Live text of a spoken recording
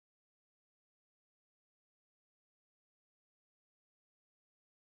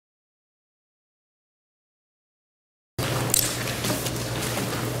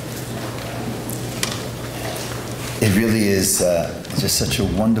is just such a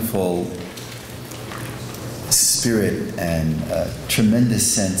wonderful spirit and a tremendous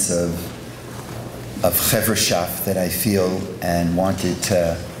sense of chevrashaf that I feel, and wanted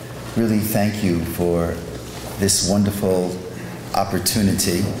to really thank you for this wonderful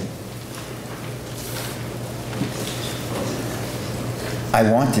opportunity. I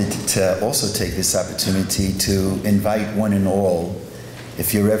wanted to also take this opportunity to invite one and all,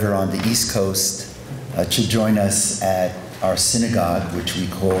 if you're ever on the East Coast, to join us at our synagogue, which we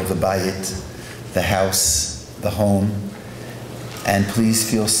call the Bayit, the house, the home. And please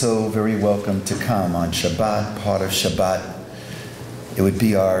feel so very welcome to come on Shabbat, part of Shabbat. It would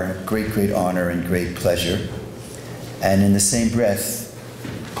be our great, great honor and great pleasure. And in the same breath,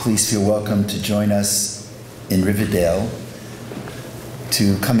 please feel welcome to join us in Riverdale,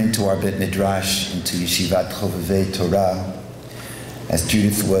 to come into our Bet Midrash, into Yeshivat Chovevei Torah. As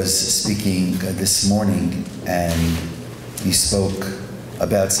Judith was speaking this morning, and you spoke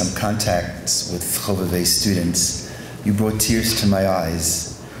about some contacts with Chovevei students, you brought tears to my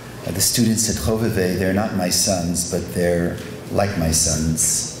eyes. The students at Chovevei, they're not my sons, but they're like my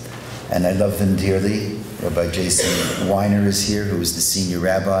sons. And I love them dearly. Rabbi Jason Weiner is here, who is the senior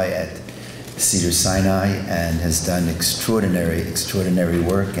rabbi at Cedar Sinai and has done extraordinary, extraordinary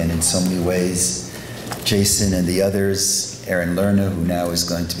work. And in so many ways, Jason and the others, Aaron Lerner, who now is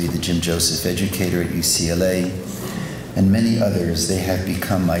going to be the Jim Joseph educator at UCLA, and many others, they have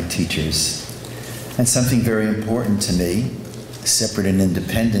become my teachers. And something very important to me, separate and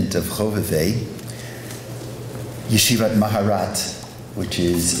independent of Chovevei, Yeshivat Maharat, which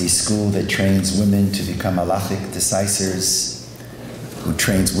is a school that trains women to become halachic decisors, who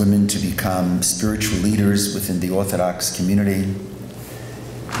trains women to become spiritual leaders within the Orthodox community,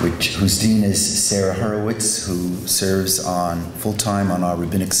 whose dean is Sarah Horowitz, who serves on full-time on our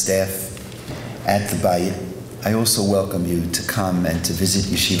rabbinic staff at the Bayit. I also welcome you to come and to visit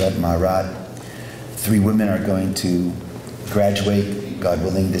Yeshivat Maharat. 3 women are going to graduate, God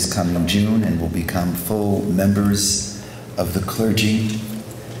willing, this coming June, and will become full members of the clergy.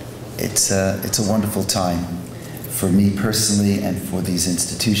 It's a wonderful time for me personally and for these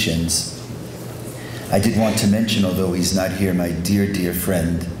institutions. I did want to mention, although he's not here, my dear, dear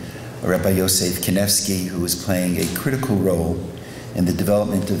friend, Rabbi Yosef Kanevsky, who is playing a critical role in the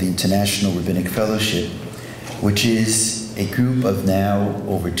development of the International Rabbinic Fellowship, which is a group of now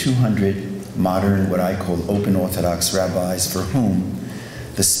over 200 modern, what I call open Orthodox rabbis, for whom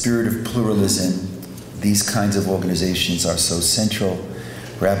the spirit of pluralism, these kinds of organizations are so central.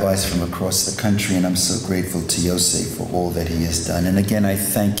 Rabbis from across the country, and I'm so grateful to Yosef for all that he has done. And again, I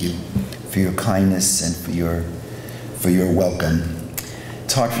thank you for your kindness and for your welcome.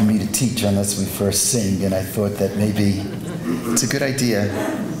 It's hard for me to teach unless we first sing, and I thought that maybe it's a good idea.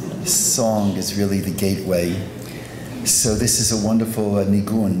 Song is really the gateway. So this is a wonderful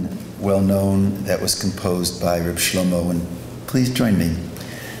nigun, well known, that was composed by Reb Shlomo, and please join me.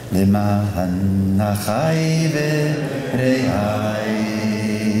 Le'ma'an ha'chai v're'ai,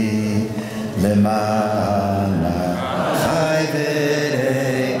 Le'ma'an ha'chai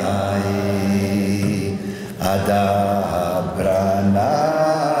v're'ai, Adabrana,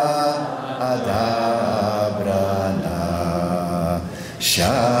 Adabrana,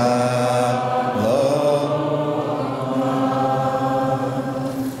 Shalom.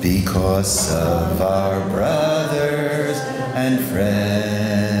 Because of our brothers and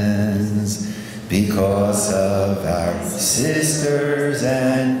friends, because of our sisters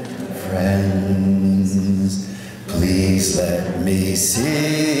and friends, please let me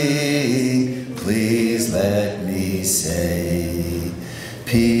sing, please let me say,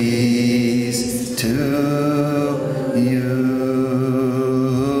 peace to you.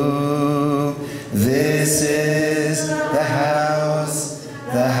 This is the house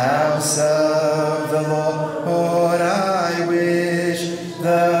of the Lord. I wish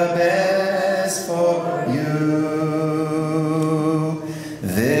the best for you.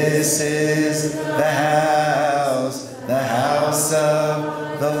 This is the house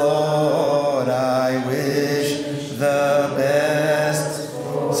of the Lord. I wish the best.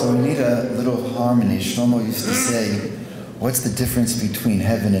 So we need a little harmony. Shlomo used to say, what's the difference between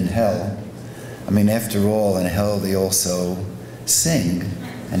heaven and hell? I mean, after all, in hell they also sing.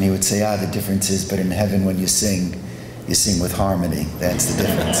 And he would say, the difference is, but in heaven when you sing with harmony. That's the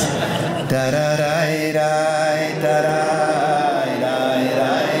difference. Da-da-da-da-da, da-da-da-da-da,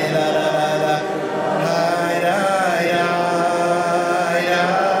 da-da-da-da-da,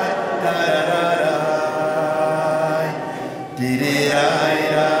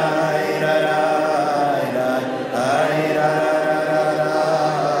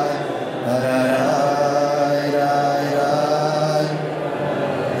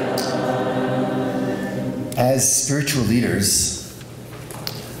 As spiritual leaders,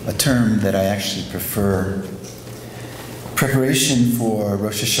 a term that I actually prefer, preparation for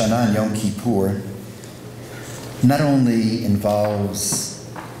Rosh Hashanah and Yom Kippur not only involves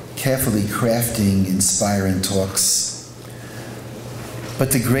carefully crafting inspiring talks,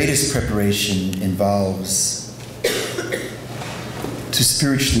 but the greatest preparation involves to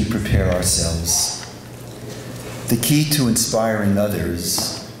spiritually prepare ourselves. The key to inspiring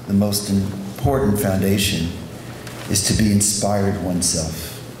others, the most important foundation, is to be inspired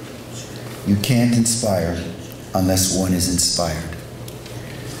oneself. You can't inspire unless one is inspired.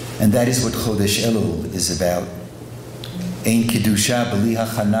 And that is what Chodesh Elul is about. Ein Kedusha b'li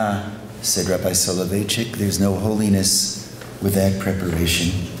hachana, said Rabbi Soloveitchik. There's no holiness without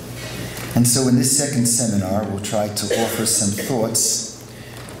preparation. And so in this second seminar, we'll try to offer some thoughts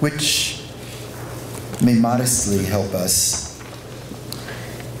which may modestly help us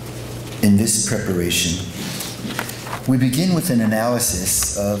in this preparation. We begin with an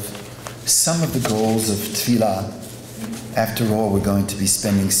analysis of some of the goals of tefillah. After all, we're going to be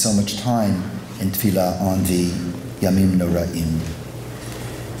spending so much time in tefillah on the Yamim Noraim.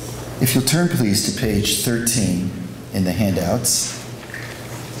 If you'll turn please to page 13 in the handouts.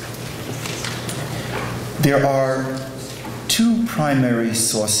 There are two primary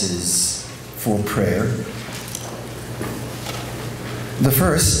sources for prayer. The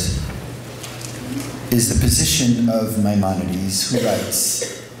first is the position of Maimonides, who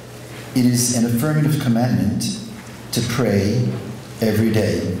writes, "It is an affirmative commandment to pray every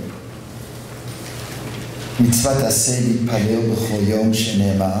day. Mitzvat aseh litpalel b'chol yom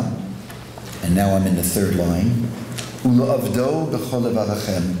shene'emar," and now I'm in the third line, "U'lo'avdo b'chol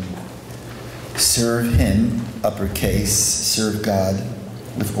levavachem." Serve Him, uppercase, serve God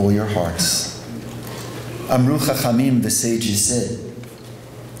with all your hearts. Amru Chachamim, the sages said,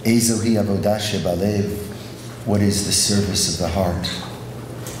 Ezohi avodah shebalev, what is the service of the heart?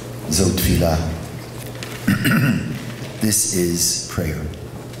 Zot tefillah. This is prayer.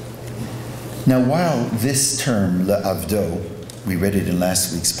 Now, while this term, le'avdo, we read it in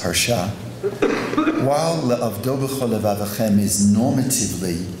last week's parsha, while le'avdo b'chol levavachem is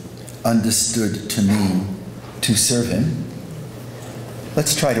normatively understood to mean to serve Him,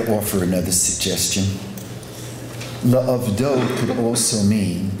 let's try to offer another suggestion. La'avdo could also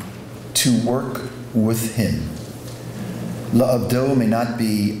mean to work with Him. La'avdo may not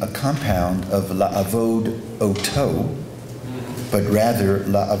be a compound of la'avod oto, but rather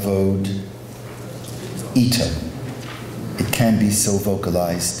la'avod ito. It can be so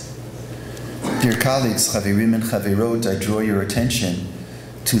vocalized. Dear colleagues, chavirim and chavirot, I draw your attention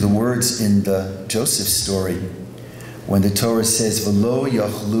to the words in the Joseph story when the Torah says, "V'lo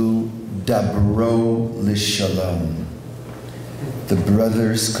yachlu dabro lishalom." The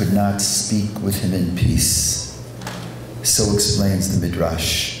brothers could not speak with him in peace. So explains the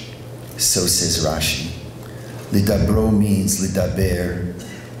Midrash. So says Rashi. Lidabro means lidaber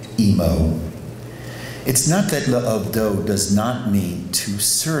imo. It's not that la'avdo does not mean to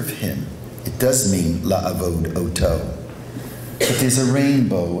serve him. It does mean la'avod oto. But there's a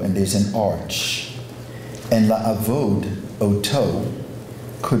rainbow and there's an arch. And la'avod oto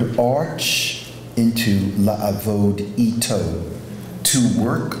could arch into la'avod ito, to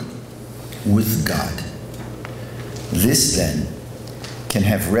work with God. This then can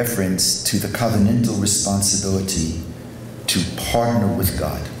have reference to the covenantal responsibility to partner with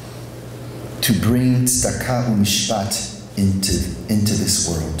God, to bring tzedakah u'mishpat into this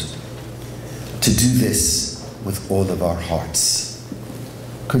world, to do this with all of our hearts.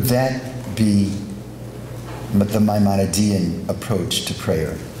 Could that be the Maimonidean approach to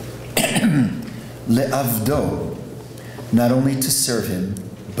prayer? Le'avdo, not only to serve Him,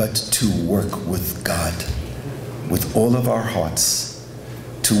 but to work with God, with all of our hearts,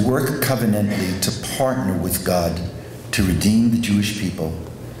 to work covenantally, to partner with God, to redeem the Jewish people,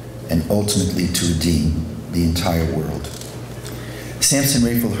 and ultimately to redeem the entire world. Samson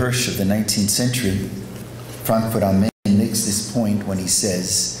Raphael Hirsch of the 19th century, Frankfurt am Main, makes this point when he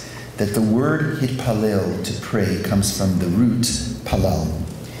says that the word hitpalel, to pray, comes from the root palal.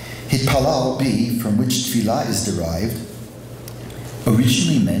 Hitpalal, be, from which tefillah is derived,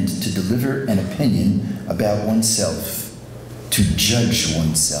 originally meant to deliver an opinion about oneself, to judge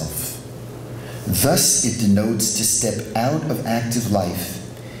oneself. Thus, it denotes to step out of active life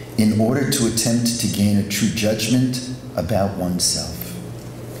in order to attempt to gain a true judgment about oneself.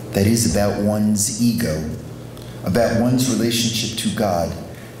 That is, about one's ego, about one's relationship to God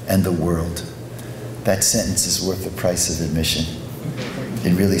and the world. That sentence is worth the price of admission.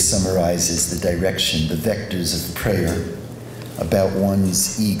 It really summarizes the direction, the vectors of prayer, about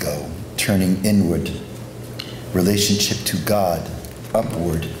one's ego, turning inward relationship to God,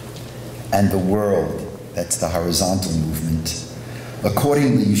 upward, and the world, that's the horizontal movement.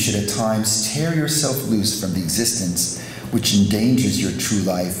 Accordingly, you should at times tear yourself loose from the existence which endangers your true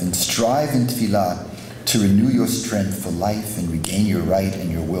life and strive in tefillah to renew your strength for life and regain your right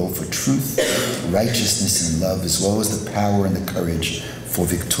and your will for truth, righteousness, and love, as well as the power and the courage for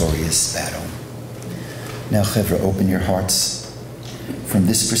victorious battle. Now, Chevra, open your hearts. From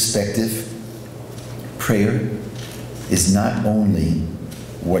this perspective, prayer is not only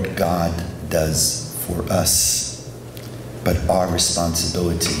what God does for us, but our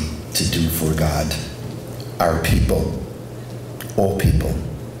responsibility to do for God, our people, all people,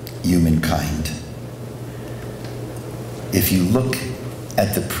 humankind. If you look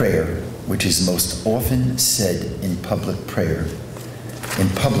at the prayer, which is most often said in public prayer, in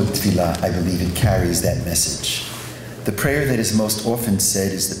public tefillah, I believe it carries that message. The prayer that is most often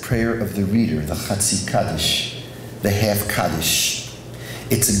said is the prayer of the reader, the Chatzi Kaddish, the half Kaddish.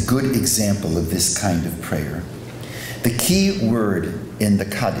 It's a good example of this kind of prayer. The key word in the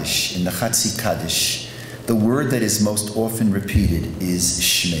Kaddish, in the Chatzi Kaddish, the word that is most often repeated is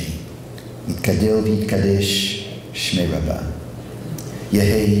Shmei. Yitkadel v'yitkadesh Shmei Rabbah.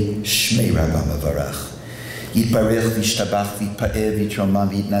 Yehei Shmei Rabbah Mavarach. Yitbarech v'yishtabach v'yitpa'er v'yitromam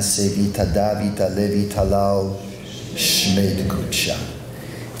v'yitnaseh v'yitada v'yitaleh v'yitalal Shmei Dekudsha.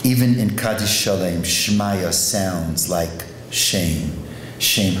 Even in Kaddish Shalem, Shmaya sounds like Shem,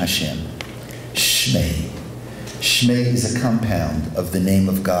 Shem Hashem. Shmei. Shmei is a compound of the name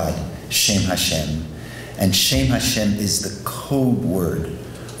of God, Shem Hashem. And Shem Hashem is the code word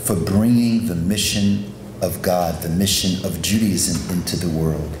for bringing the mission of God, the mission of Judaism into the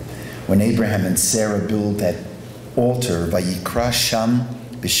world. When Abraham and Sarah build that altar, Vayikra Sham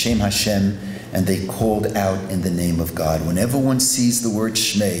b'Shem Hashem, and they called out in the name of God. Whenever one sees the word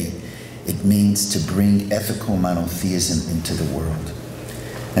Shmei, it means to bring ethical monotheism into the world.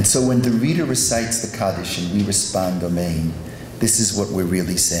 And so when the reader recites the Kaddish and we respond, Amen, this is what we're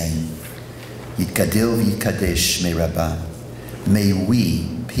really saying. Yitkadel v'yitkadesh Shmei Rabbah. May we,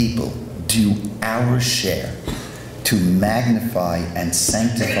 people, do our share to magnify and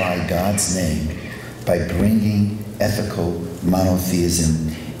sanctify God's name by bringing ethical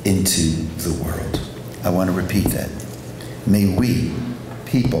monotheism into the world. I want to repeat that. May we,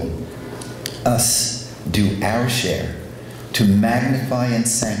 people, us, do our share to magnify and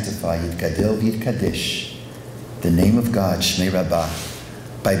sanctify Yitkadel v'yitkadesh, the name of God, Shmei Rabbah,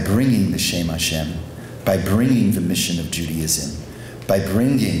 by bringing the Shem Hashem, by bringing the mission of Judaism, by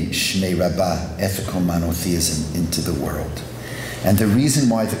bringing Shmei Rabbah, ethical monotheism, into the world. And the reason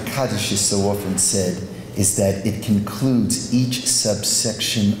why the Kaddish is so often said is that it concludes each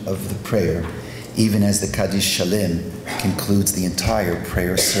subsection of the prayer, even as the Kaddish Shalem concludes the entire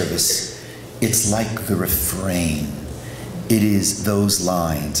prayer service. It's like the refrain. It is those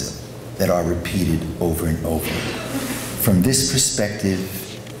lines that are repeated over and over. From this perspective,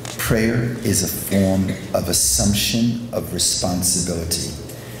 prayer is a form of assumption of responsibility.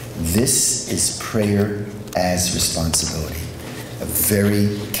 This is prayer as responsibility, a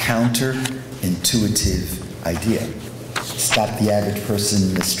very counterintuitive idea. Stop the average person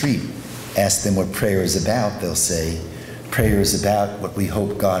in the street, ask them what prayer is about, they'll say, prayer is about what we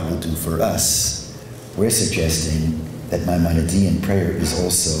hope God will do for us. We're suggesting that Maimonidean prayer is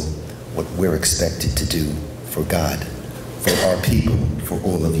also what we're expected to do for God, for our people, for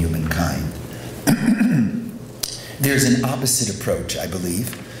all of humankind. There's an opposite approach, I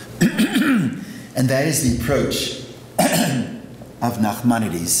believe, and that is the approach of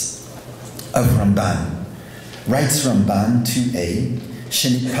Nachmanides, of Ramban. Writes Ramban 2a,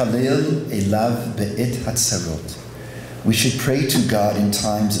 Shenitpalel elav be'et hatzarot. We should pray to God in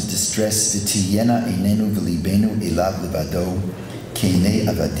times of distress, v'tiyena einenu v'libenu elav levado, keinei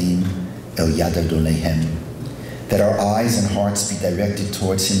avadim el yad adonehem. That our eyes and hearts be directed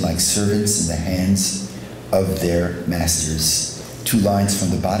towards Him like servants in the hands of their masters. 2 lines from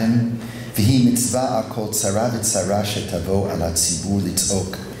the bottom. V'hi mitzvah akol tzara v'tzara shetavo ala tzibur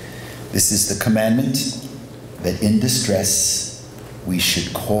litzok. This is the commandment that in distress we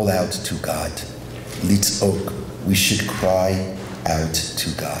should call out to God. Litzok, we should cry out to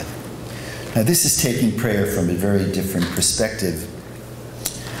God. Now this is taking prayer from a very different perspective.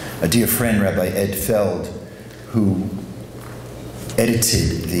 A dear friend, Rabbi Ed Feld, who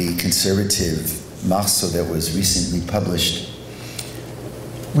edited the conservative Machzor that was recently published,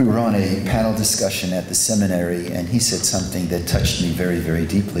 we were on a panel discussion at the seminary, and he said something that touched me very, very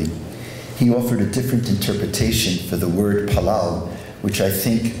deeply. He offered a different interpretation for the word palal, which I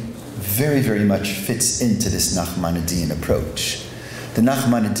think very, very much fits into this Nachmanidean approach. The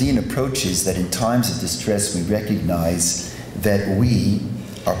Nachmanidean approach is that in times of distress we recognize that we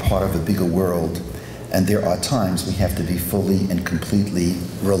are part of a bigger world, and there are times we have to be fully and completely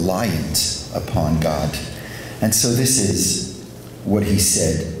reliant upon God. And so this is what he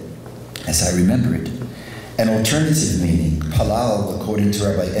said, as I remember it. An alternative meaning, palal, according to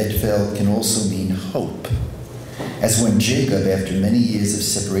Rabbi Edfeld, can also mean hope. As when Jacob, after many years of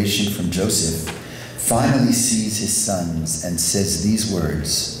separation from Joseph, finally sees his sons and says these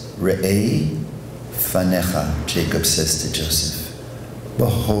words, Re'ei fanecha, Jacob says to Joseph,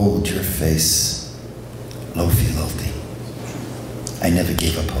 behold your face, lo filolti. I never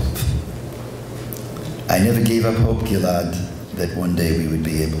gave up hope. I never gave up hope, Gilad, that one day we would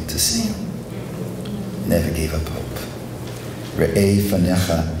be able to see you. Never gave up hope. Re'ei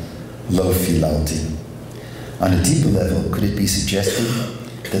fanecha, lo filalti. On a deeper level, could it be suggested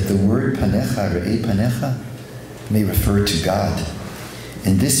that the word panecha, re'ei panecha, may refer to God?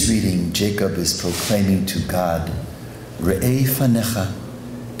 In this reading, Jacob is proclaiming to God, re'ei fanecha,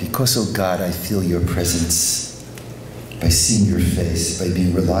 because, oh God, I feel your presence. By seeing your face, by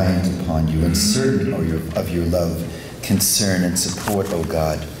being reliant upon you, and certain of your love, concern, and support, oh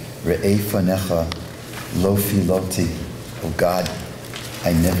God. Re'ei fanecha, lo filoti. Oh God,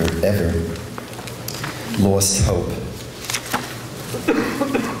 I never, ever lost hope.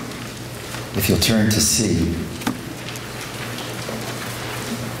 If you'll turn to C,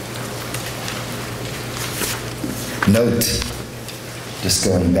 note, just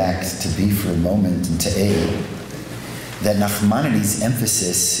going back to B for a moment and to A, that Nachmanides'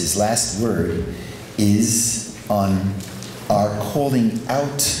 emphasis, his last word, is on our calling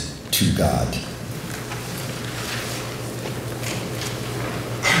out to God.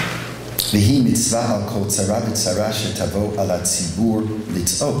 V'hi mitzvah al kol tzara v'tzara shetavo al hatzibur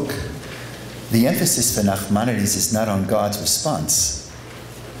litzok. The emphasis for Nachmanides is not on God's response.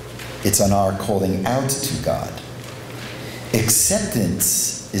 It's on our calling out to God.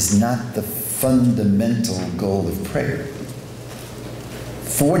 Acceptance is not the fundamental goal of prayer.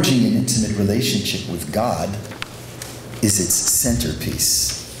 Forging an intimate relationship with God is its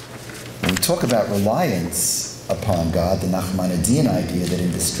centerpiece. When we talk about reliance upon God, the Nachmanidean idea that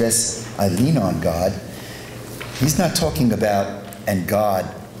in distress I lean on God, he's not talking about and God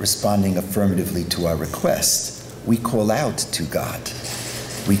responding affirmatively to our request. We call out to God.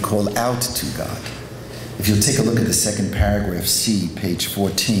 We call out to God. If you'll take a look at the second paragraph, C, page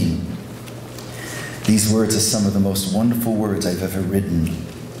 14, these words are some of the most wonderful words I've ever written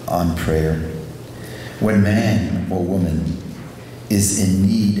on prayer. When man or woman is in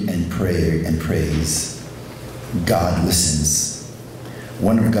need and prayer and praise, God listens.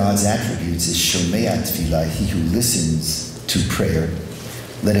 One of God's attributes is Shomea Tfilah, he who listens to prayer.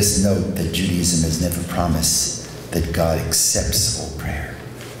 Let us note that Judaism has never promised that God accepts all prayer.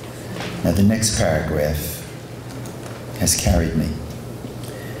 Now the next paragraph has carried me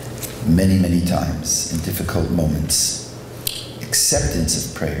many, many times in difficult moments. Acceptance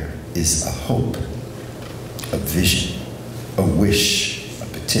of prayer is a hope, a vision, a wish, a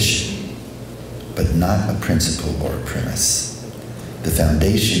petition, but not a principle or a premise. The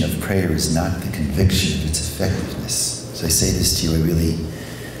foundation of prayer is not the conviction of its effectiveness. As I say this to you, I really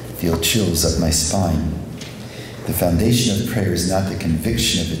feel chills up my spine. The foundation of prayer is not the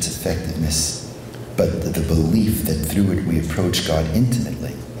conviction of its effectiveness, but the belief that through it we approach God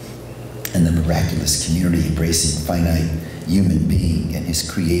intimately, and the miraculous community embracing finite human being and his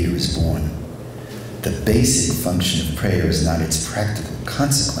creator is born. The basic function of prayer is not its practical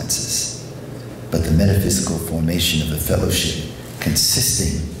consequences, but the metaphysical formation of a fellowship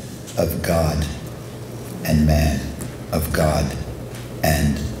consisting of God and man, of God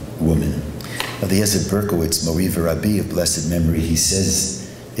and woman. Eliezer Berkowitz, Moriva Rabbi of blessed memory, he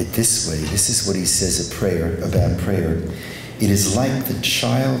says it this way. This is what he says about prayer. It is like the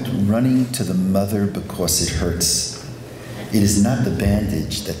child running to the mother because it hurts. It is not the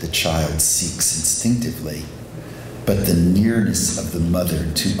bandage that the child seeks instinctively, but the nearness of the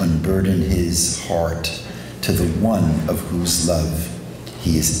mother to unburden his heart to the one of whose love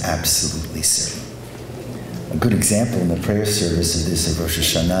he is absolutely certain. A good example in the prayer service of this of Rosh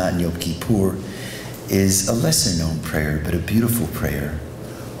Hashanah and Yom Kippur is a lesser-known prayer, but a beautiful prayer.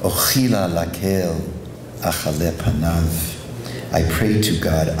 Ochila lakel achale panav. I pray to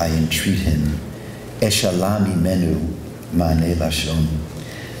God, I entreat him. Eshalami menu mane lashon.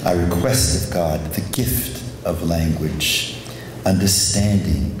 I request of God the gift of language,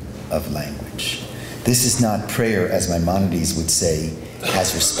 understanding of language. This is not prayer, as Maimonides would say,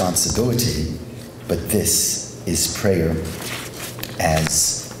 as responsibility, but this is prayer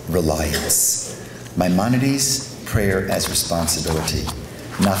as reliance. Maimonides, prayer as responsibility.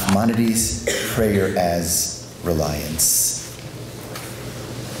 Nachmanides, prayer as reliance.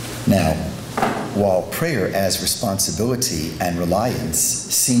 Now, while prayer as responsibility and reliance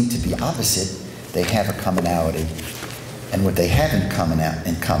seem to be opposite, they have a commonality. And what they have in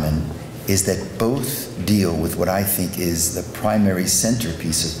common is that both deal with what I think is the primary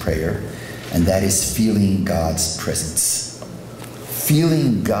centerpiece of prayer, and that is feeling God's presence.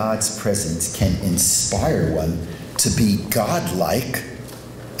 Feeling God's presence can inspire one to be God-like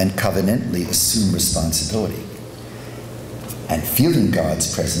and covenantally assume responsibility. And feeling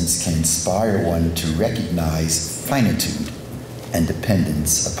God's presence can inspire one to recognize finitude and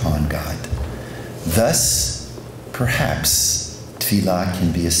dependence upon God. Thus, perhaps tefillah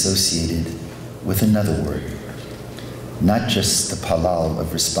can be associated with another word, not just the palal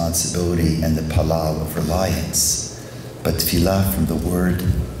of responsibility and the palal of reliance, but tefillah from the word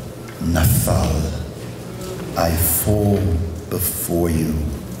nafal. I fall before you,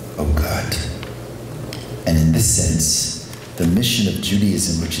 O God. And in this sense, the mission of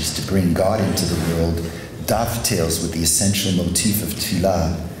Judaism, which is to bring God into the world, dovetails with the essential motif of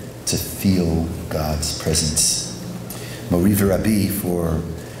tefillah, to feel God's presence. Mori Rabbi, for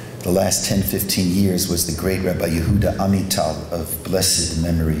the last 10-15 years, was the great Rabbi Yehuda Amital of blessed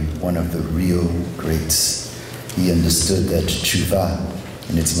memory, one of the real greats. He understood that tshuva,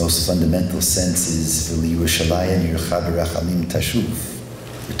 in its most fundamental sense, is v'li Yerushalayim yircha b'rachamim tashuv.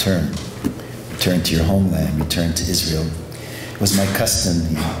 Return to your homeland, return to Israel. It was my custom.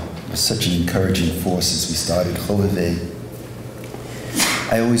 He was such an encouraging force as we started Chovevei.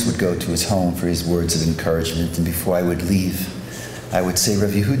 I always would go to his home for his words of encouragement, and before I would leave, I would say,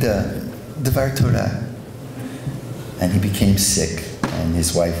 Rav Yehuda, Devar Torah. And he became sick, and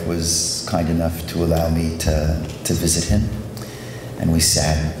his wife was kind enough to allow me to visit him. And we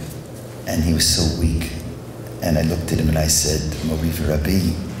sat, and he was so weak. And I looked at him and I said, Mori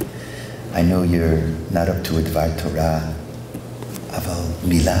Rabbi, I know you're not up to a Devar Torah, aval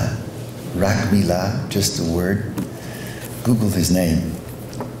milah, rak milah, just a word. Googled his name,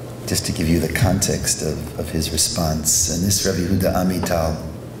 just to give you the context of his response. And this Rabbi Yehuda Amital,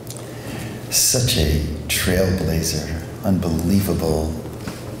 such a trailblazer, unbelievable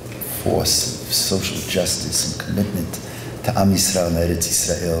force of social justice and commitment to Am Yisrael and Eretz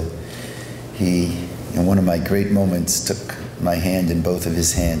Yisrael. He, in one of my great moments, took my hand in both of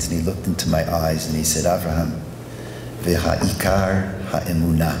his hands and he looked into my eyes and he said, Avraham, ve'ha'ikar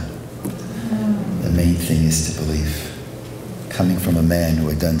ha'emunah. The main thing is to believe. Coming from a man who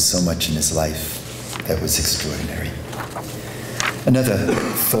had done so much in his life, that was extraordinary. Another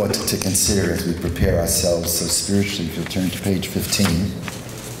thought to consider as we prepare ourselves so spiritually, if you'll turn to page 15,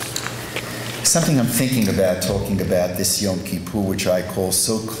 something I'm thinking about, talking about this Yom Kippur, which I call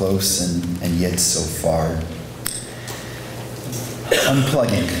so close and yet so far.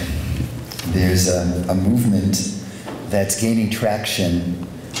 Unplugging. There's a movement that's gaining traction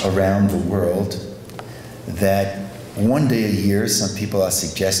around the world that one day a year, some people are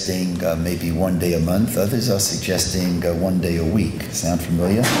suggesting maybe one day a month, others are suggesting one day a week. Sound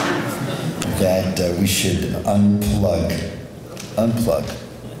familiar? That we should unplug. Unplug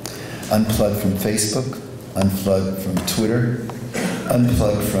from Facebook, unplug from Twitter,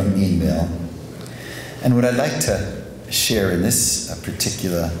 unplug from email. And what I'd like to share in this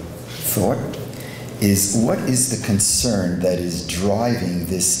particular thought is what is the concern that is driving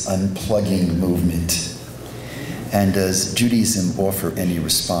this unplugging movement? And does Judaism offer any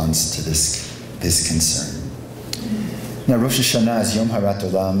response to this concern? Now, Rosh Hashanah is Yom Harat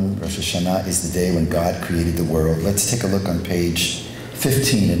Olam. Rosh Hashanah is the day when God created the world. Let's take a look on page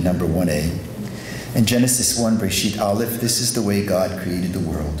 15 in number 1a. In Genesis 1, Breshit Aleph, this is the way God created the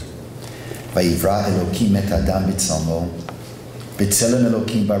world. Vayivra Elokim et Adam b'tzalmo, b'tzelem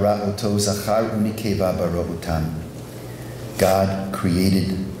Elokim bara oto zachar unikeva bara otam. God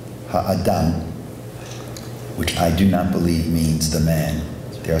created ha'adam, which I do not believe means the man.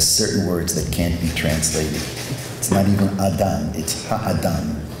 There are certain words that can't be translated. It's not even Adam, it's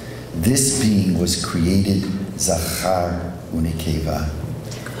Ha'adam. This being was created Zachar Unikeva.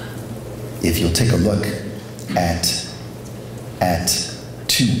 If you'll take a look at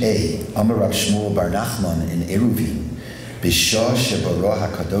 2a, Amar Rav Shmuel Bar Nachman in Eruvin, B'shah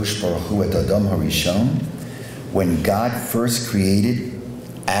shebarah HaKadosh Baruch Hu et Adam HaRishon, when God first created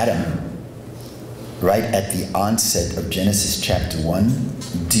Adam, right at the onset of Genesis chapter 1,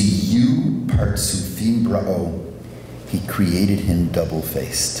 Diyu Partsufim Bra'o, he created him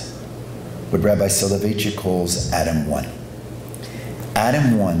double-faced. What Rabbi Soloveitchik calls Adam 1.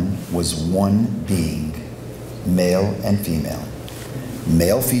 Adam 1 was one being, male and female.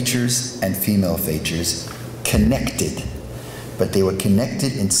 Male features and female features connected. But they were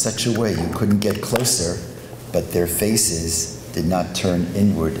connected in such a way you couldn't get closer, but their faces did not turn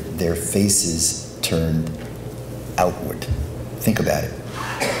inward. Their faces turned outward. Think about it.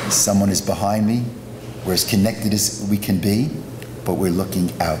 Someone is behind me. We're as connected as we can be, but we're looking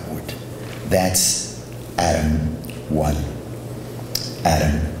outward. That's Adam 1.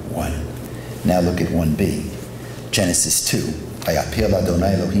 Adam 1. Now look at 1b. Genesis 2. Vayapel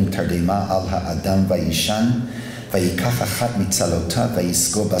Adonai Elohim tardema al ha'adam vayishan vayikach achat mitzalotav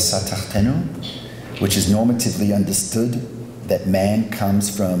vayisko basa tachtenu, which is normatively understood that woman comes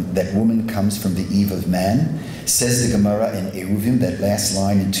from the eve of man. Says the Gemara in Eruvim, that last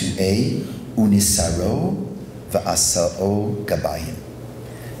line in 2a, unisaro va'asao gabayim.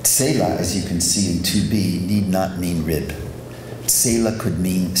 Tsela, as you can see in 2b, need not mean rib. Tsela could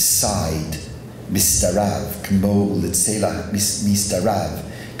mean side. Mistarav, kmo ulitzela, mistarav,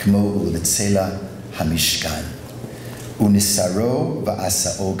 kmo ulitzela hamishkan. Unisaro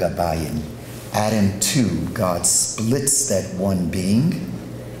va'asao gabayim. Adam 2, God splits that one being,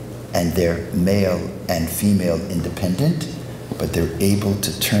 and they're male and female independent, but they're able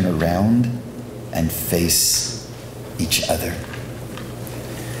to turn around and face each other.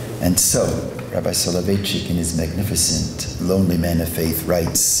 And so, Rabbi Soloveitchik, in his magnificent Lonely Man of Faith,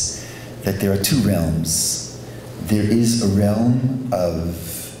 writes that there are two realms. There is a realm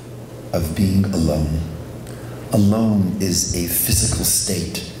of being alone. Alone is a physical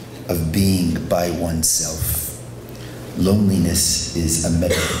state of being by oneself. Loneliness is a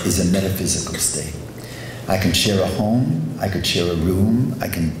metaphysical state. I can share a home, I could share a room, I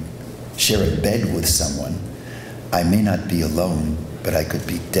can share a bed with someone. I may not be alone, but I could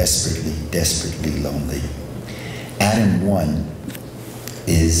be desperately, desperately lonely. Adam 1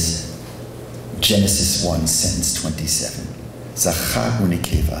 is Genesis 1, sentence 27. Zachar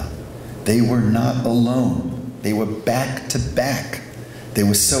u'nekeva. They were not alone. They were back to back. They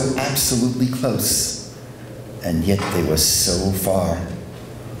were so absolutely close, and yet they were so far.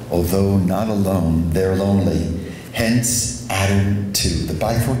 Although not alone, they're lonely. Hence, Adam 2, the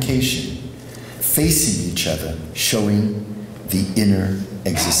bifurcation, facing each other, showing the inner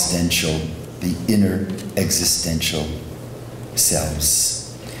existential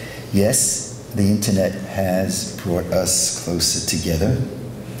selves. Yes, the internet has brought us closer together,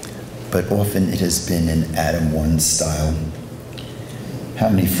 but often it has been in Adam 1 style. How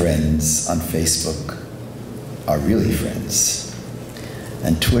many friends on Facebook are really friends?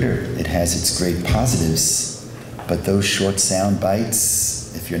 And Twitter, it has its great positives, but those short sound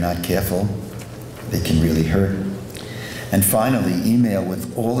bites, if you're not careful, they can really hurt. And finally, email,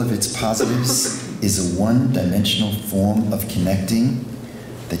 with all of its positives, is a one-dimensional form of connecting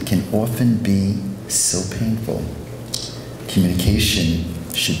that can often be so painful. Communication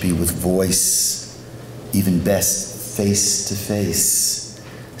should be with voice, even best face to face.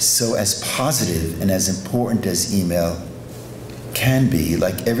 So as positive and as important as email can be,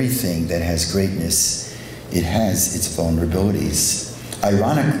 like everything that has greatness, it has its vulnerabilities.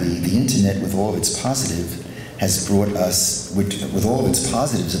 Ironically, the internet, with all of its positive, has brought us, with all of its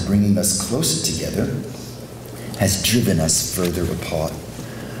positives of bringing us closer together, has driven us further apart.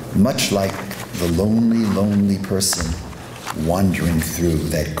 Much like the lonely, lonely person wandering through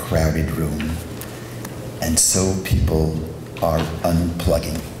that crowded room. And so people are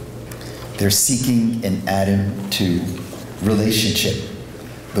unplugging. They're seeking in Adam 2 relationship,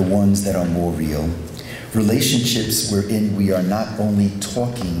 the ones that are more real. Relationships wherein we are not only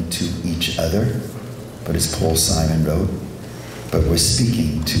talking to each other, but as Paul Simon wrote, but we're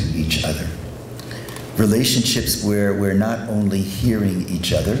speaking to each other. Relationships where we're not only hearing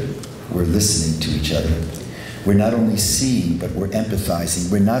each other, we're listening to each other. We're not only seeing, but we're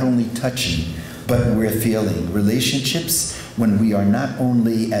empathizing. We're not only touching, but we're feeling. Relationships when we are not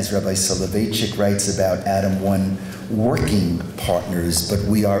only, as Rabbi Soloveitchik writes about Adam 1, working partners, but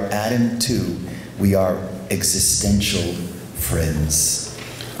we are Adam 2. We are existential friends.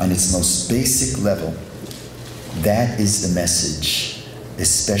 On its most basic level, that is the message,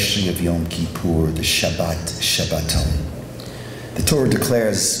 especially of Yom Kippur, the Shabbaton. The Torah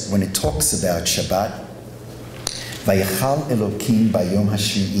declares, when it talks about Shabbat, Vayachal Elokim bayom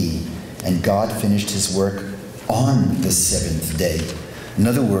hashvi'i, and God finished his work on the seventh day. In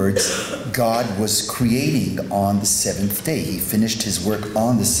other words, God was creating on the seventh day. He finished his work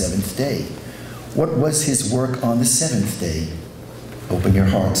on the seventh day. What was his work on the seventh day? Open your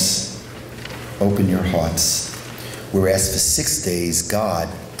hearts. Open your hearts. Whereas for 6 days, God,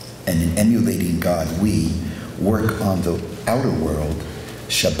 and in emulating God, we work on the outer world.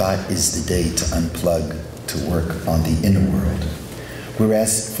 Shabbat is the day to unplug, to work on the inner world.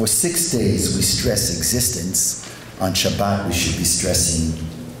 Whereas for 6 days we stress existence, on Shabbat we should be stressing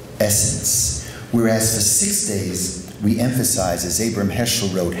essence. Whereas for 6 days we emphasize, as Abraham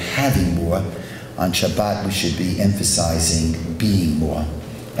Heschel wrote, having more, on Shabbat we should be emphasizing being more.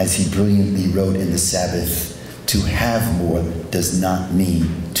 As he brilliantly wrote in the Sabbath, to have more does not mean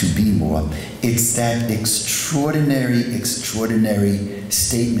to be more. It's that extraordinary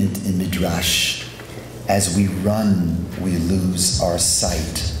statement in Midrash. As we run, we lose our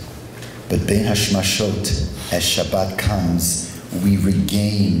sight. But Ben Hashmashot, as Shabbat comes, we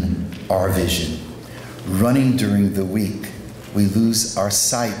regain our vision. Running during the week, we lose our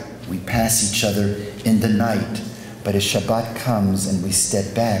sight. We pass each other in the night. But as Shabbat comes and we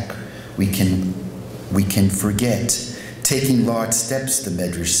step back, we can forget. Taking large steps, the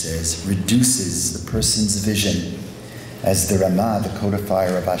Medrash says, reduces the person's vision. As the Ramah, the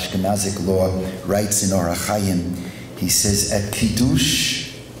codifier of Ashkenazic law, writes in Orach Chaim, he says, at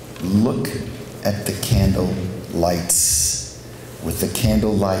Kiddush, look at the candle lights. With the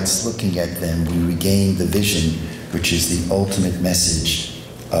candle lights, looking at them, we regain the vision, which is the ultimate message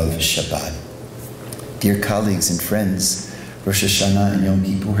of Shabbat. Dear colleagues and friends, Rosh Hashanah and Yom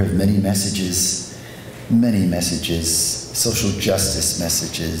Kippur have many messages, social justice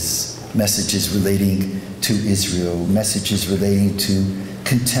messages relating to Israel, messages relating to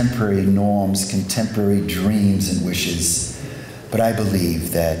contemporary norms, contemporary dreams and wishes. But I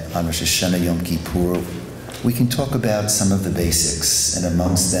believe that on Rosh Hashanah, Yom Kippur, we can talk about some of the basics, and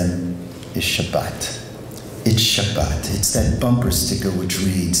amongst them is Shabbat. It's Shabbat. It's that bumper sticker which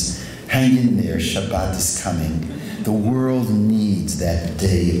reads, hang in there, Shabbat is coming. The world needs that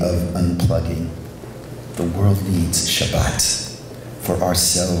day of unplugging. The world needs Shabbat for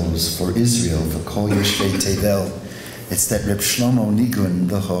ourselves, for Israel, for Kol Yoshvei Tevel. It's that Reb Shlomo Nigun,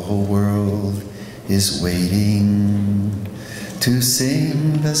 the whole world is waiting to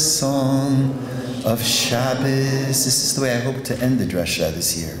sing the song of Shabbos. This is the way I hope to end the drasha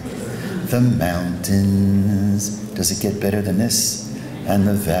this year. The mountains, does it get better than this? And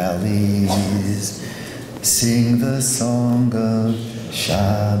the valleys sing the song of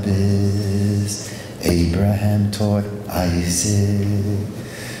Shabbos. Abraham taught Isaac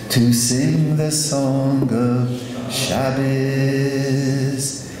to sing the song of Shabbos.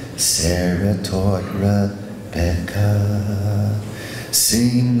 Sarah taught Rebecca,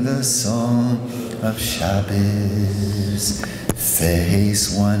 sing the song of Shabbos. Face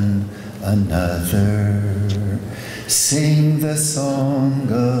one another, sing the song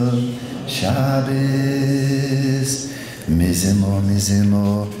of Shabbos. Mizimor,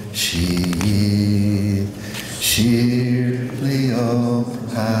 mizimor, shir, shir li'om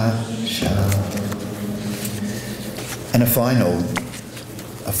hasham. And a final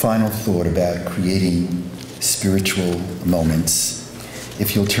thought about creating spiritual moments.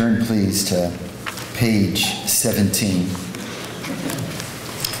 If you'll turn, please, to page 17.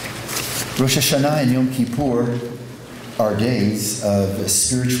 Rosh Hashanah and Yom Kippur are days of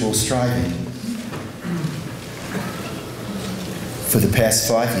spiritual striving. For the past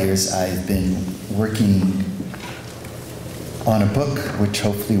 5 years, I've been working on a book which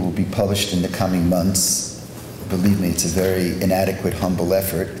hopefully will be published in the coming months. Believe me, it's a very inadequate, humble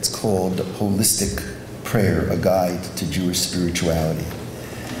effort. It's called Holistic Prayer, a Guide to Jewish Spirituality.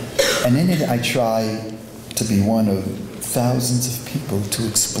 And in it, I try to be one of thousands of people to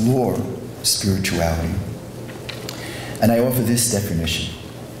explore spirituality. And I offer this definition.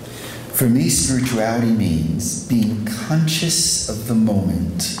 For me, spirituality means being conscious of the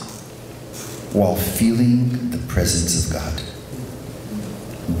moment while feeling the presence of God.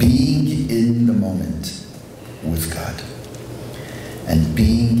 Being in the moment with God. And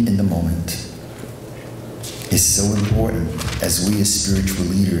being in the moment is so important as we as spiritual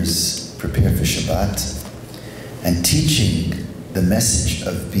leaders prepare for Shabbat, and teaching the message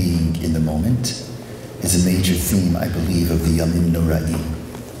of being in the moment is a major theme, I believe, of the Yamim Noraim.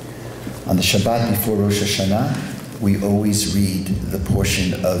 On the Shabbat before Rosh Hashanah, we always read the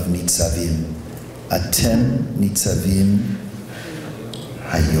portion of Nitzavim. Atem Nitzavim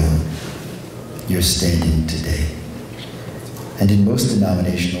Hayom. You're standing today. And in most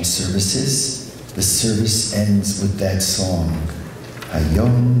denominational services, the service ends with that song.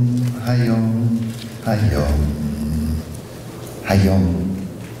 Hayom, Hayom, Hayom. Hayom,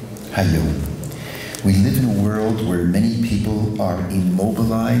 Hayom. We live in a world where many people are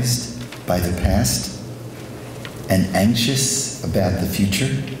immobilized by the past and anxious about the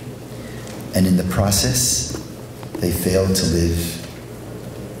future, and in the process, they fail to live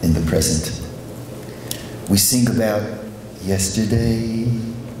in the present. We sing about yesterday,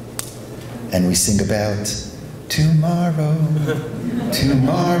 and we sing about tomorrow,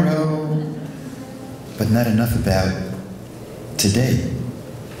 tomorrow, but not enough about today.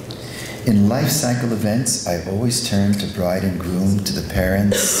 In life cycle events, I always turn to bride and groom, to the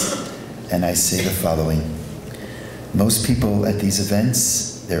parents, and I say the following. Most people at these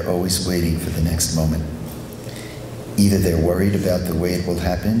events, they're always waiting for the next moment. Either they're worried about the way it will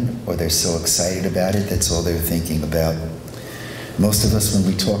happen, or they're so excited about it, that's all they're thinking about. Most of us, when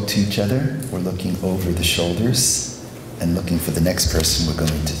we talk to each other, we're looking over the shoulders and looking for the next person we're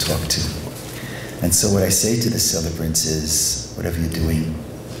going to talk to. And so what I say to the celebrants is, whatever you're doing,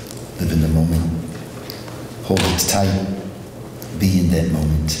 live in the moment, hold it tight, be in that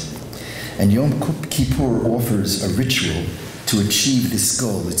moment. And Yom Kippur offers a ritual to achieve this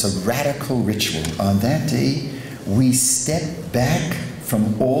goal. It's a radical ritual. On that day, we step back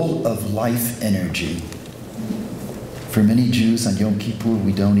from all of life energy. For many Jews on Yom Kippur,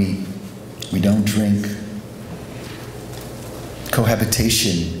 we don't eat, we don't drink.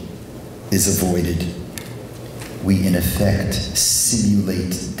 Cohabitation is avoided. We, in effect,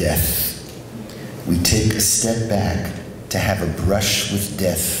 simulate death. We take a step back to have a brush with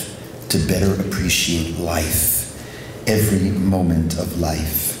death to better appreciate life, every moment of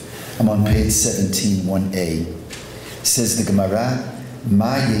life. I'm on page 17, 1a. Says the Gemara,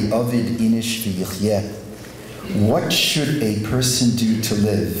 Ma ye'ovid inish v'yichyeh. What should a person do to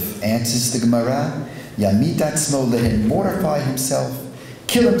live? Answers the Gemara, Yamit atzmo, let him mortify himself,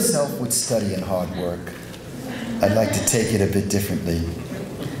 kill himself with study and hard work. I'd like to take it a bit differently.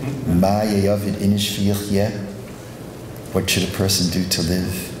 Ma ye'ovid inish v'yichyeh. What should a person do to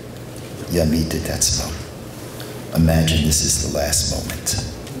live? Yamit atzmo. Imagine this is the last moment.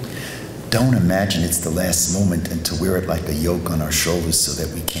 Don't imagine it's the last moment and to wear it like a yoke on our shoulders so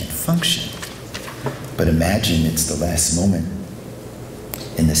that we can't function. But imagine it's the last moment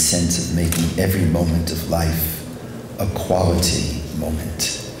in the sense of making every moment of life a quality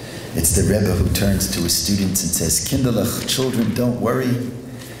moment. It's the Rebbe who turns to his students and says, Kinderlach, children, don't worry.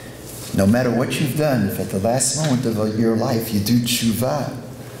 No matter what you've done, if at the last moment of your life you do tshuva,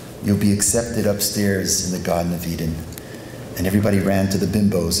 you'll be accepted upstairs in the Garden of Eden. And everybody ran to the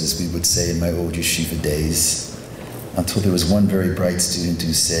bimbos, as we would say in my old yeshiva days, until there was one very bright student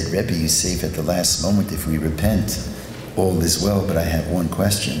who said, Rebbe, you say at the last moment, if we repent, all is well, but I have one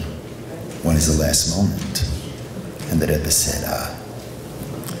question. When is the last moment? And the Rebbe said,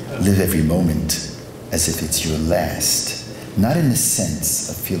 live every moment as if it's your last, not in the sense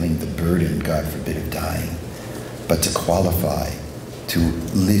of feeling the burden, God forbid, of dying, but to qualify, to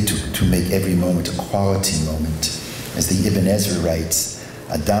live, to make every moment a quality moment. As the Ibn Ezra writes,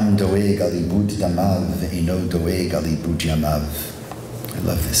 Adam doeg al ibud damav ve'ino doeg al ibud yamav. I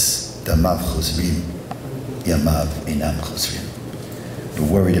love this. Damav chozrim, yamav einam chozrim.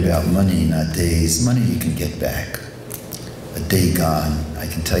 We're worried about money, not days. Money you can get back. A day gone, I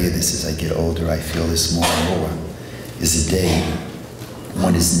can tell you this as I get older, I feel this more and more, is a day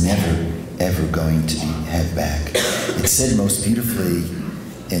one is never, ever going to have back. It's said most beautifully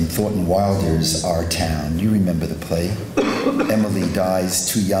in Thornton Wilder's Our Town. You remember the play. Emily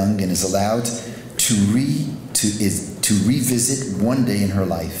dies too young and is allowed to revisit one day in her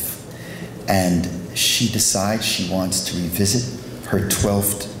life. And she decides she wants to revisit her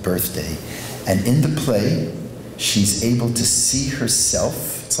 12th birthday. And in the play, she's able to see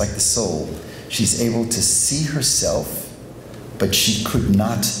herself. It's like the soul. She's able to see herself, but she could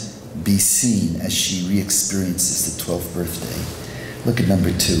not be seen as she re-experiences the 12th birthday. Look at number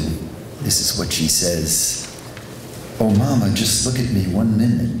 2. This is what she says. Oh, Mama, just look at me 1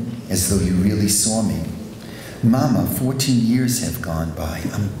 minute, as though you really saw me. Mama, 14 years have gone by.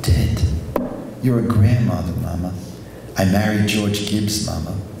 I'm dead. You're a grandmother, Mama. I married George Gibbs,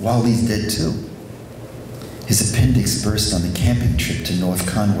 Mama. Wally's dead too. His appendix burst on the camping trip to North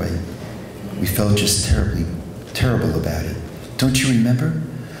Conway. We felt just terrible about it. Don't you remember?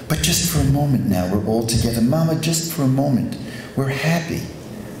 But just for a moment now, we're all together. Mama, just for a moment. We're happy.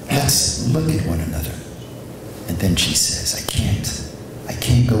 Let's look at one another. And then she says, I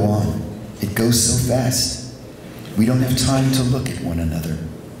can't go on. It goes so fast. We don't have time to look at one another.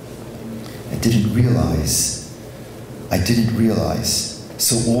 I didn't realize.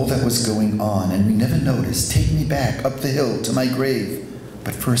 So all that was going on, and we never noticed. Take me back up the hill to my grave.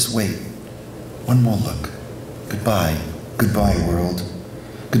 But first, wait. One more look. Goodbye. Goodbye, world.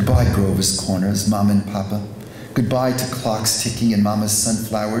 Goodbye, Grover's Corners, Mama and Papa. Goodbye to clocks ticking and Mama's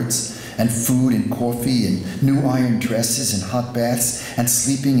sunflowers, and food and coffee and new iron dresses and hot baths and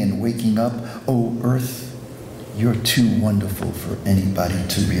sleeping and waking up. Oh, Earth, you're too wonderful for anybody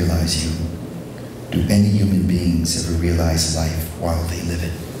to realize you. Do any human beings ever realize life while they live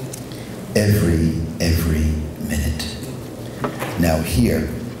it? Every minute. Now here,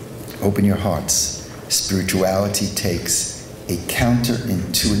 open your hearts. Spirituality takes a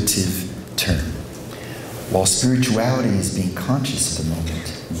counterintuitive turn. While spirituality is being conscious of the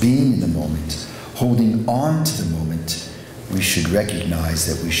moment, being in the moment, holding on to the moment, we should recognize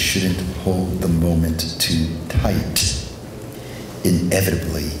that we shouldn't hold the moment too tight.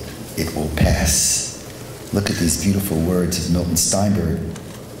 Inevitably, it will pass. Look at these beautiful words of Milton Steinberg.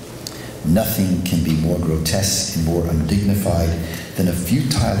 Nothing can be more grotesque and more undignified than a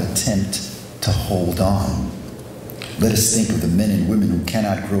futile attempt to hold on. Let us think of the men and women who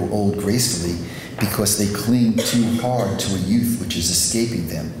cannot grow old gracefully because they cling too hard to a youth which is escaping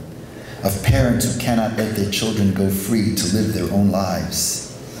them, of parents who cannot let their children go free to live their own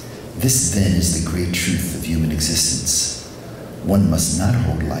lives. This then is the great truth of human existence. One must not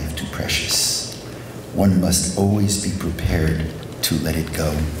hold life too precious. One must always be prepared to let it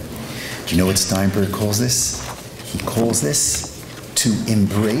go. Do you know what Steinberg calls this? He calls this to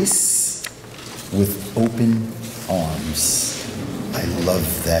embrace with open arms. I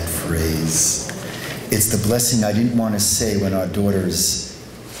love that phrase. It's the blessing I didn't want to say when our daughters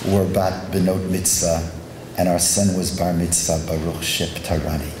were bat benot mitzvah and our son was bar mitzvah baruch shep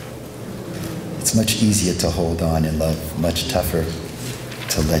tarani. It's much easier to hold on in love, much tougher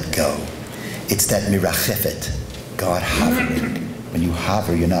to let go. It's that mirachefet, God hovering. When you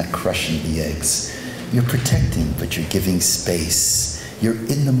hover, you're not crushing the eggs. You're protecting, but you're giving space. You're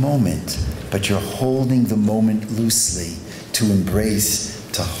in the moment, but you're holding the moment loosely to embrace,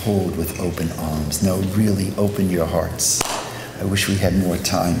 to hold with open arms. No, really open your hearts. I wish we had more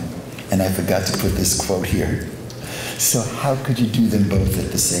time, and I forgot to put this quote here. So how could you do them both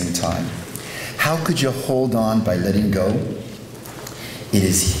at the same time? How could you hold on by letting go? It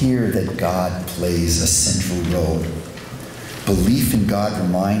is here that God plays a central role. Belief in God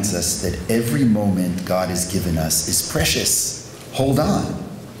reminds us that every moment God has given us is precious. Hold on.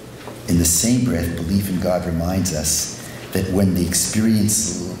 In the same breath, belief in God reminds us that when the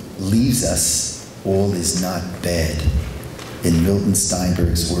experience leaves us, all is not bad. In Milton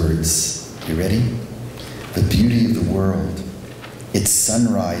Steinberg's words, you ready? The beauty of the world, its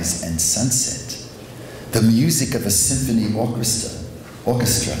sunrise and sunset, the music of a symphony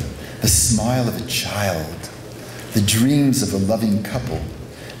orchestra, the smile of a child, the dreams of a loving couple,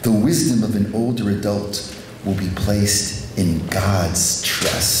 the wisdom of an older adult will be placed in God's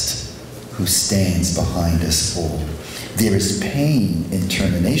trust, who stands behind us all. There is pain in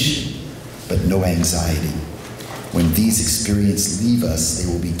termination, but no anxiety. When these experiences leave us, they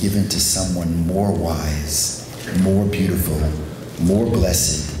will be given to someone more wise, more beautiful, more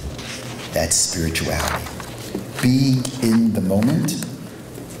blessed. That's spirituality. Be in the moment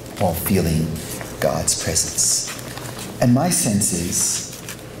while feeling God's presence. And my sense is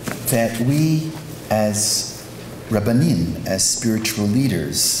that we as Rabbanim, as spiritual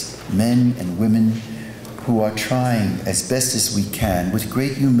leaders, men and women who are trying as best as we can, with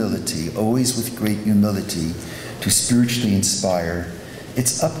great humility, always with great humility, to spiritually inspire,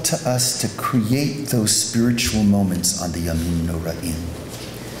 it's up to us to create those spiritual moments on the Yamim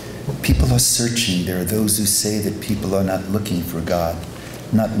Nora'im. People are searching. There are those who say that people are not looking for God,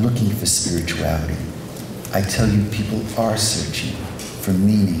 not looking for spirituality. I tell you, people are searching for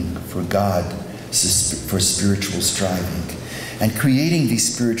meaning, for God, for spiritual striving, and creating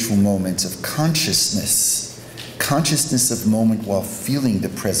these spiritual moments of consciousness of moment while feeling the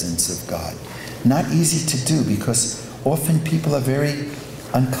presence of God. Not easy to do because often people are very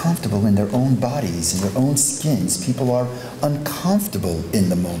uncomfortable in their own bodies, in their own skins. People are uncomfortable in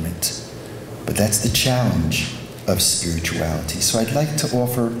the moment. But that's the challenge of spirituality. So I'd like to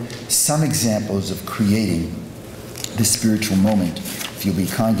offer some examples of creating this spiritual moment, if you'll be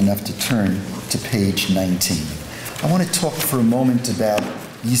kind enough to turn to page 19. I want to talk for a moment about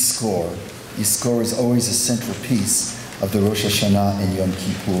Yizkor. Yizkor is always a central piece of the Rosh Hashanah and Yom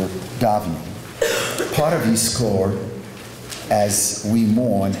Kippur davening. Part of Yizkor, as we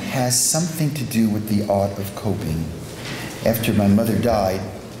mourn, has something to do with the art of coping. After my mother died,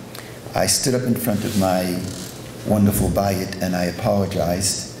 I stood up in front of my wonderful bayit and I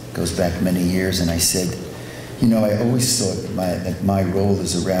apologized. It goes back many years, and I said, you know, I always thought that my role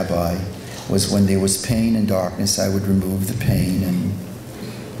as a rabbi was when there was pain and darkness, I would remove the pain and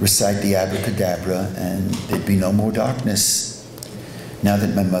recite the abracadabra, and there'd be no more darkness. Now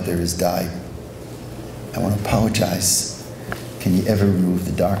that my mother has died, I want to apologize. Can you ever remove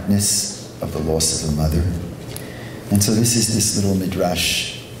the darkness of the loss of a mother? And so this is this little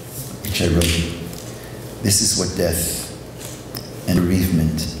midrash which I wrote. This is what death and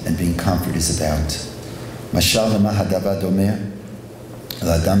bereavement and being comforted is about. Mashal lama hadava domer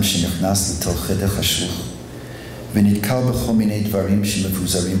l'adam shenichnas l'tol chedek hashluch ונתקל בכל מיני דברים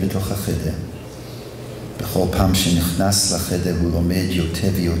שמפוזרים בתוך החדר. בכל פעם שנכנס לחדר הוא לומד יותר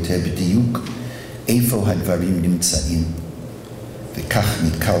ויותר בדיוק איפה הדברים נמצאים, וכך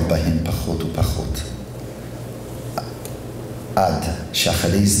נתקל בהם פחות ופחות. עד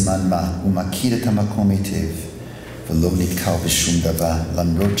שאחרי זמן מה הוא מכיר את המקום היטב, ולא נתקל בשום דבר,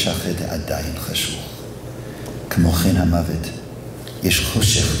 למרות שהחדר עדיין חשוך. כמו כן המוות, יש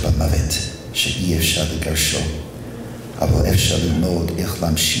חושך במוות שאי אפשר לגרשו, אבל אפשר ללמוד איך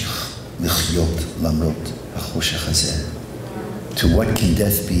להמשיך לחיות למרות החושך הזה. To what can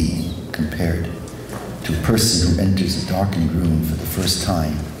death be compared to a person who enters a darkened room for the first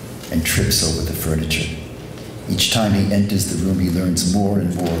time and trips over the furniture? Each time he enters the room, he learns more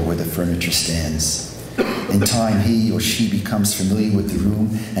and more where the furniture stands. In time, he or she becomes familiar with the room,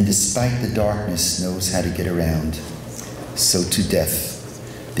 and despite the darkness, knows how to get around. So to death.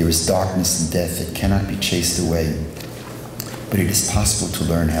 There is darkness and death that cannot be chased away, but it is possible to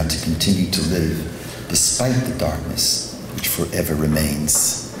learn how to continue to live despite the darkness which forever remains.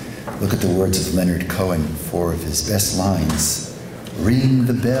 Look at the words of Leonard Cohen, 4 of his best lines. Ring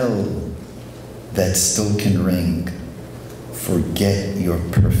the bell that still can ring. Forget your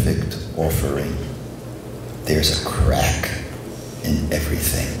perfect offering. There's a crack in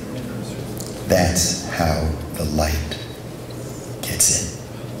everything. That's how the light gets in.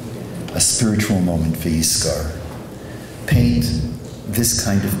 A spiritual moment for Yizkor. Paint this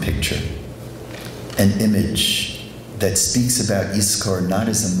kind of picture, an image that speaks about Yizkor not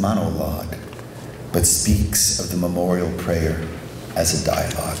as a monologue, but speaks of the memorial prayer as a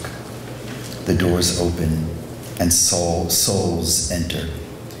dialogue. The doors open and souls enter.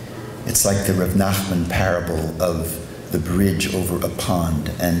 It's like the Rav Nachman parable of the bridge over a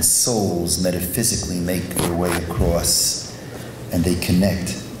pond, and souls metaphysically make their way across, and they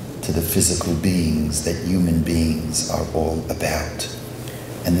connect to the physical beings that human beings are all about.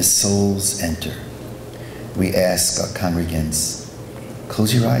 And the souls enter. We ask our congregants,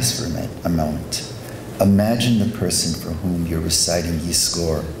 close your eyes for a moment. Imagine the person for whom you're reciting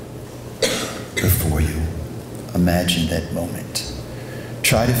Yizkor before you. Imagine that moment.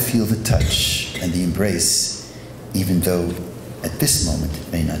 Try to feel the touch and the embrace, even though at this moment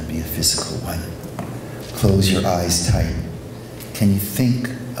it may not be a physical one. Close your eyes tight. Can you think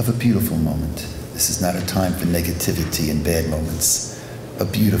of a beautiful moment? This is not a time for negativity and bad moments. A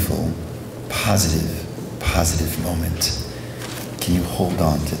beautiful, positive moment. Can you hold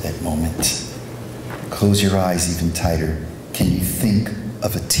on to that moment? Close your eyes even tighter. Can you think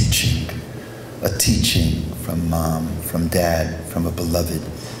of a teaching from mom, from dad, from a beloved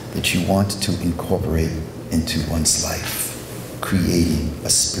that you want to incorporate into one's life, creating a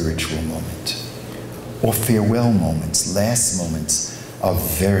spiritual moment? Or farewell moments, last moments are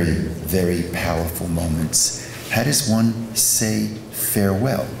very, very powerful moments. How does one say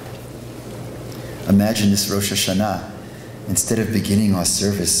farewell? Imagine this Rosh Hashanah, instead of beginning our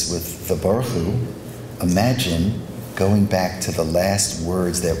service with the Baruch Hu, imagine going back to the last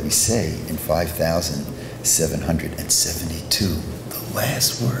words that we say in 5,772. The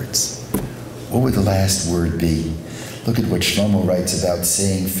last words. What would the last word be? Look at what Shlomo writes about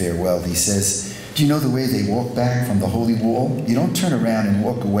saying farewell. He says, do you know the way they walk back from the Holy Wall? You don't turn around and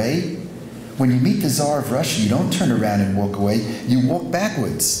walk away. When you meet the Tsar of Russia, you don't turn around and walk away. You walk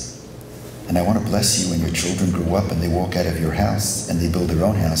backwards. And I want to bless you when your children grow up and they walk out of your house and they build their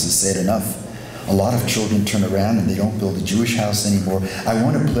own houses. Sad enough. A lot of children turn around and they don't build a Jewish house anymore. I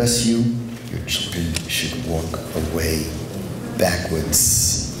want to bless you. Your children should walk away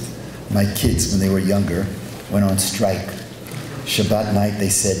backwards. My kids, when they were younger, went on strike. Shabbat night, they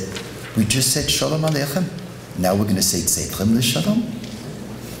said, we just said Shalom Aleichem. Now we're going to say Tzeitchem L'Shalom.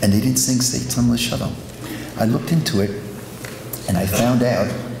 And they didn't sing Tzeitchem L'Shalom. I looked into it and I found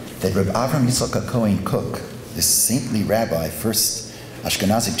out that Rabbi Avraham Yitzchak Cohen Cook, this saintly rabbi, first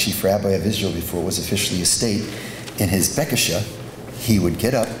Ashkenazic chief rabbi of Israel before it was officially a state, in his Bekasha, he would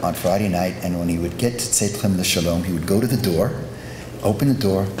get up on Friday night, and when he would get to Tzeitchem L'Shalom, he would go to the door, open the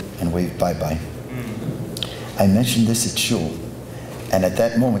door, and wave bye-bye. I mentioned this at shul, and at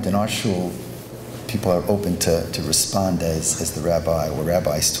that moment in our shul, people are open to respond as the rabbi or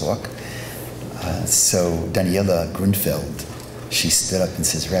rabbis talk. So Daniela Grunfeld, she stood up and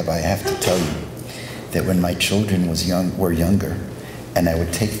says, Rabbi, I have to tell you that when my children were younger, and I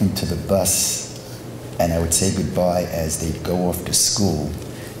would take them to the bus, and I would say goodbye as they'd go off to school,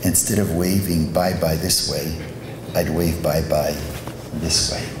 instead of waving bye-bye this way, I'd wave bye-bye this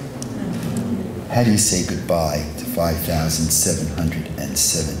way. How do you say goodbye to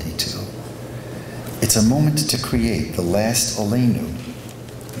 5,772? It's a moment to create the last Oleinu,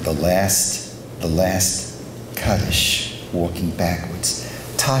 the last Kaddish, walking backwards.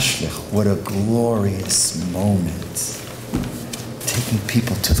 Tashlich, what a glorious moment. Taking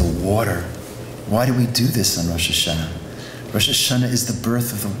people to the water. Why do we do this on Rosh Hashanah? Rosh Hashanah is the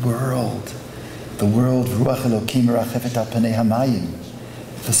birth of the world. The world, Ruach Elokim merachefet al panei hamayim.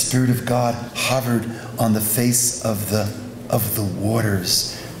 The Spirit of God hovered on the face of the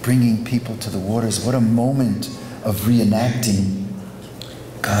waters, bringing people to the waters. What a moment of reenacting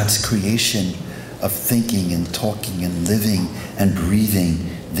God's creation, of thinking and talking and living and breathing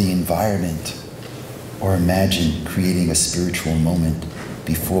the environment. Or imagine creating a spiritual moment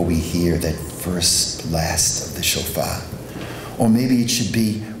before we hear that first blast of the shofar. Or maybe it should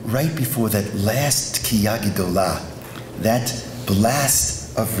be right before that last Kiyah Gedolah, that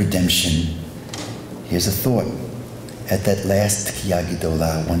blast of redemption. Here's a thought. At that last Kiyah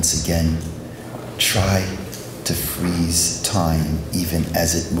Gedolah, once again, try to freeze time even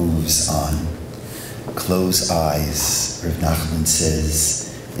as it moves on. Close eyes, Rav Nachman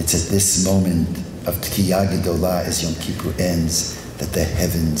says. It's at this moment of Kiyah Gedolah, as Yom Kippur ends, that the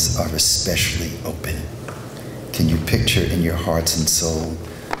heavens are especially open. Can you picture in your hearts and soul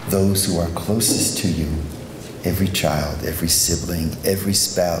those who are closest to you, every child, every sibling, every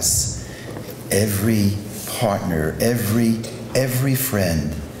spouse, every partner, every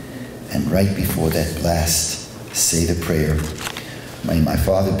friend, and right before that blast, say the prayer. May my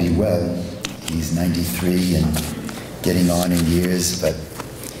father be well. He's 93 and getting on in years, but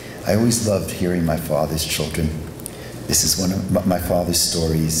I always loved hearing my father's children. This is one of my father's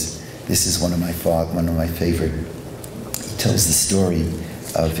stories. This is one of my favorite. He tells the story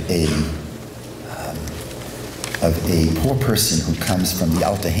of a poor person who comes from the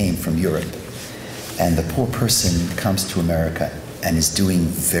Alta Heim from Europe. And the poor person comes to America and is doing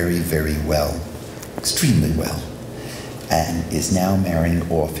very, very well, extremely well, and is now marrying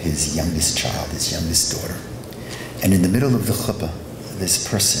off his youngest child, his youngest daughter. And in the middle of the chuppah, this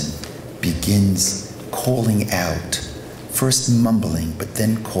person begins calling out, first mumbling, but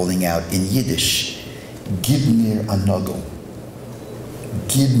then calling out in Yiddish, "Gib mir a nuggle.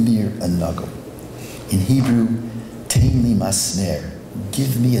 Give me a nuggle." In Hebrew, "Tein li masner."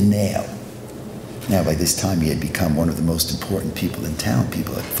 Give me a nail. Now, by this time, he had become one of the most important people in town.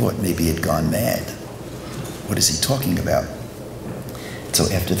 People had thought maybe he had gone mad. What is he talking about? So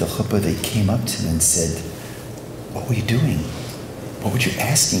after the chuppah, they came up to him and said, "What were you doing? What were you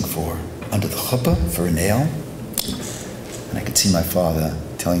asking for? Under the chuppah for a nail?" And I could see my father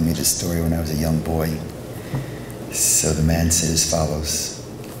telling me this story when I was a young boy. So the man said as follows,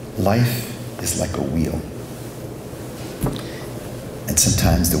 "Life is like a wheel. And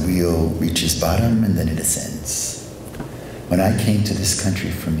sometimes the wheel reaches bottom and then it ascends. When I came to this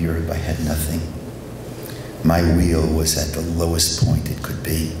country from Europe, I had nothing. My wheel was at the lowest point it could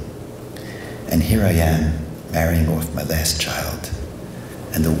be. And here I am, marrying off my last child,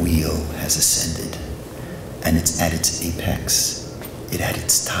 and the wheel has ascended. And it's at its apex, it's at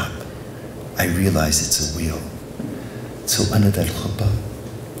its top. I realize it's a wheel. So under that chuppah,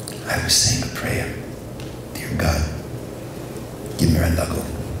 I was saying a prayer. Dear God, give me a knuckle.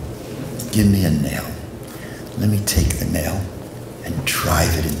 Give me a nail. Let me take the nail and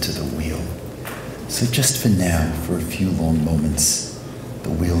drive it into the wheel. So just for now, for a few long moments, the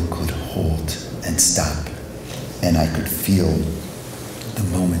wheel could halt and stop, and I could feel the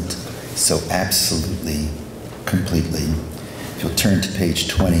moment so absolutely, completely." If you'll turn to page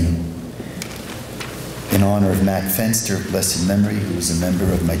 20, in honor of Matt Fenster, of blessed memory, who was a member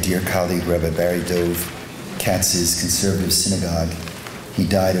of my dear colleague Rabbi Barry Dove Katz's conservative synagogue, he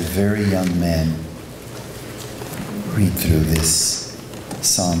died a very young man. Read through this,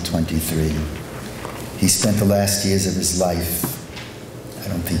 Psalm 23. He spent the last years of his life, I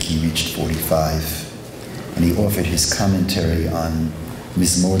don't think he reached 45, and he offered his commentary on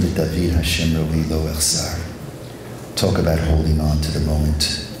Mizmor LeDavid Hashem Roi Lo Echsar. Talk about holding on to the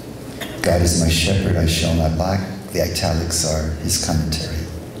moment. God is my shepherd, I shall not lack. The italics are his commentary.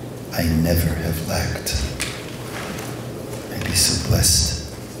 I never have lacked. I'd be so blessed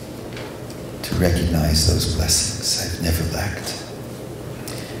to recognize those blessings. I've never lacked.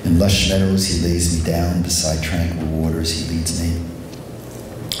 In lush meadows, he lays me down. Beside tranquil waters, he leads me.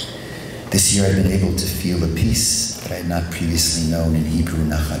 This year, I've been able to feel a peace that I had not previously known. In Hebrew,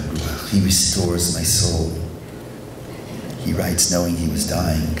 Nachat Ruach. He restores my soul. He writes knowing he was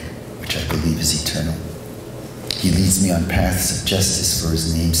dying, which I believe is eternal. He leads me on paths of justice for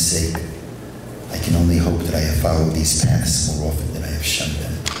his name's sake. I can only hope that I have followed these paths more often than I have shunned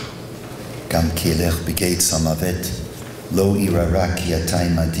them. Gam kelech begeit samavet, lo irara ki atai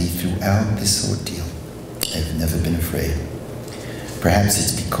madi. Throughout this ordeal, I've never been afraid. Perhaps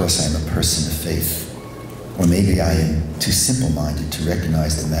it's because I'm a person of faith. Or maybe I am too simple-minded to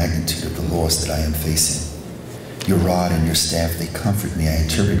recognize the magnitude of the loss that I am facing. Your rod and your staff, they comfort me. I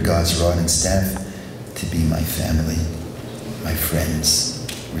interpret God's rod and staff to be my family, my friends,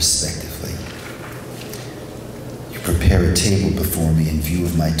 respectively. You prepare a table before me in view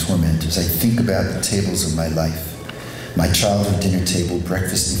of my tormentors. I think about the tables of my life. My childhood dinner table,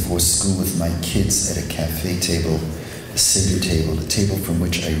 breakfast before school with my kids at a cafe table, a Seder table, the table from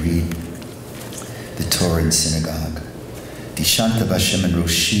which I read the Torah in synagogue. Dishanta Bashem and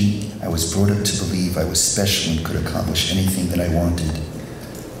Roshi, I was brought up to believe I was special and could accomplish anything that I wanted.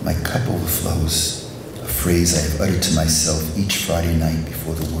 My cup overflows, a phrase I have uttered to myself each Friday night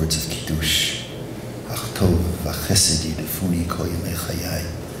before the words of Kiddush. Achtov v'chesed yidefuni kol yemei chayai,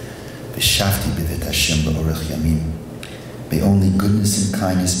 v'shavti b'vet Hashem b'orech yamim. May only goodness and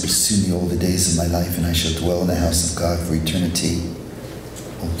kindness pursue me all the days of my life, and I shall dwell in the house of God for eternity.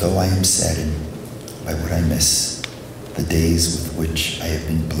 Although I am saddened by what I miss, the days with which I have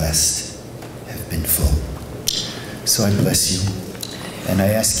been blessed have been full. So I bless you, and I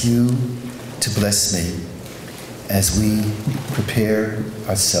ask you to bless me as we prepare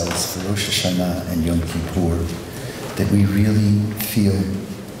ourselves for Rosh Hashanah and Yom Kippur, that we really feel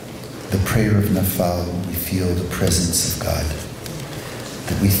the prayer of Nafal, we feel the presence of God,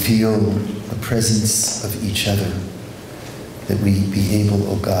 that we feel the presence of each other, that we be able,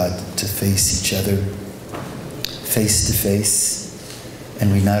 O God, to face each other face to face,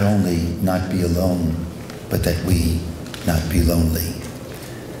 and we not only not be alone, but that we not be lonely,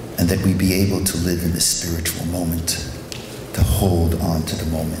 and that we be able to live in the spiritual moment, to hold on to the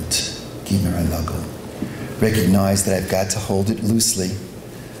moment. Gimer Alago. Recognize that I've got to hold it loosely,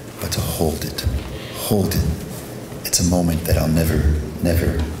 but to hold it. It's a moment that I'll never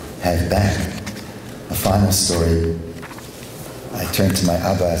have back. A final story. I turned to my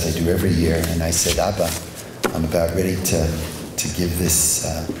Abba, as I do every year, and I said, Abba, I'm about ready to give this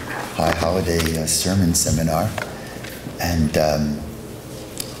high holiday sermon seminar. And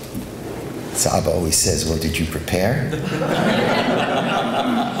so Abba always says, well, did you prepare?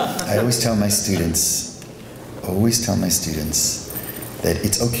 I always tell my students that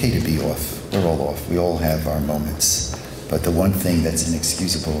it's okay to be off. We're all off. We all have our moments. But the one thing that's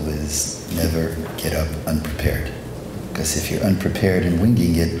inexcusable is never get up unprepared. Because if you're unprepared and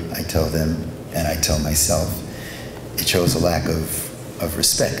winging it, I tell them, and I tell myself, it shows a lack of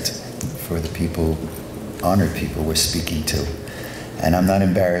respect for the people, honored people we're speaking to. And I'm not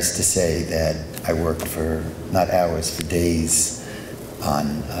embarrassed to say that I worked for, not hours, for days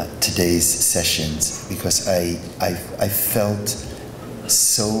on today's sessions, because I felt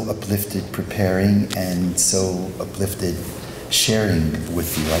so uplifted preparing and so uplifted sharing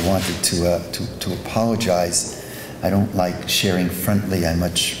with you. I wanted to apologize. I don't like sharing frontally. I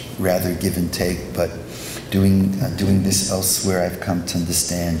much rather give and take, but doing this elsewhere, I've come to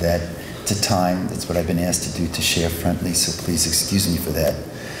understand that it's a time, that's what I've been asked to do, to share frontally, so please excuse me for that.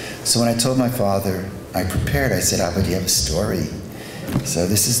 So when I told my father, I prepared, I said, Abba, do you have a story? So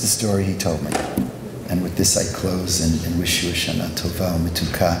this is the story he told me. And with this I close and wish you a Shana Tova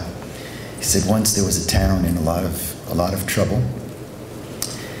U'Metuka. He said once there was a town in a lot of trouble.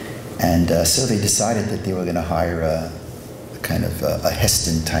 And so they decided that they were going to hire a kind of a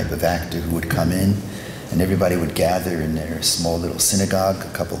Heston type of actor who would come in, and everybody would gather in their small little synagogue.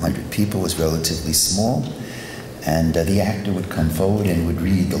 A couple hundred people, was relatively small. And the actor would come forward and would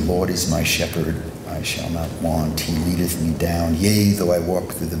read, "The Lord is my shepherd, I shall not want. He leadeth me down. Yea, though I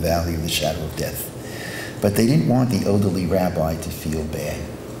walk through the valley of the shadow of death." But they didn't want the elderly rabbi to feel bad.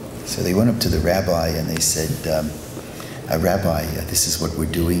 So they went up to the rabbi and they said, Rabbi, this is what we're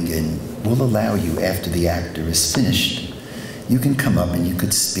doing, and we'll allow you, after the actor is finished, you can come up and you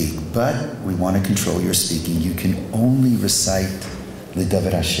could speak, but we want to control your speaking. You can only recite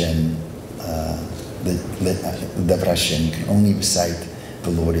L'Davar Hashem, L'Davar Hashem. You can only recite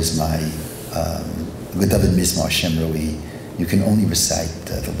 "The Lord is my," L'Davar Mizmor Hashem Roi. You can only recite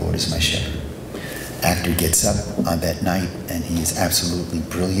 "The Lord is my shepherd." Actor gets up on that night and he is absolutely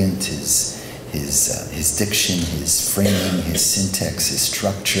brilliant. His diction, his framing, his syntax, his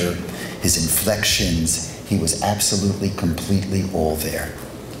structure, his inflections, he was absolutely, completely all there.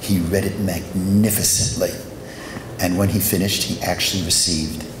 He read it magnificently. And when he finished, he actually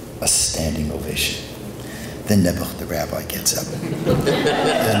received a standing ovation. Then Nebuch, the rabbi, gets up.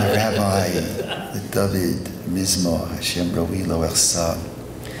 Then the rabbi, the David, Mizmor, Hashem Roi Lo Echsa,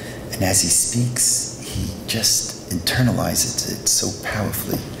 and as he speaks, he just internalizes it so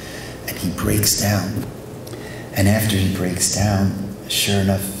powerfully. And he breaks down. And after he breaks down, sure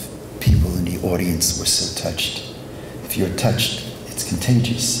enough, people in the audience were so touched. If you're touched, it's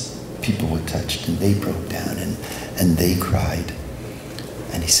contagious. people were touched, and they broke down, and they cried.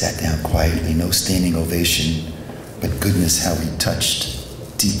 And he sat down quietly, no standing ovation, but goodness, how he touched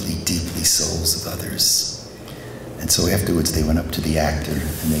deeply, deeply souls of others. And so afterwards they went up to the actor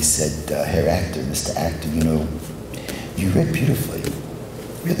and they said, Herr Actor, Mr. Actor, you know, you read beautifully,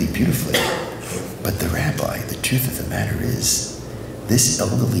 really beautifully. But the rabbi, the truth of the matter is, this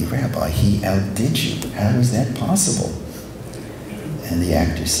elderly rabbi, he outdid you. How is that possible? And the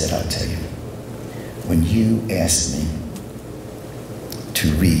actor said, I'll tell you, when you asked me to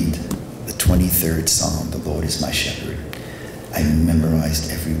read the 23rd Psalm, the Lord is my shepherd, I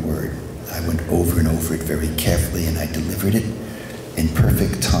memorized every word. I went over and over it very carefully, and I delivered it in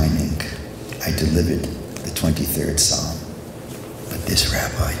perfect timing. I delivered the 23rd Psalm. But this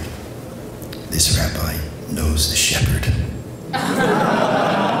rabbi knows the shepherd.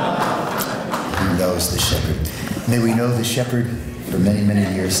 He knows the shepherd. May we know the shepherd for many,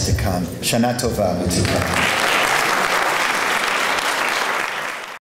 many years to come. Shana Tova, Mitzvah.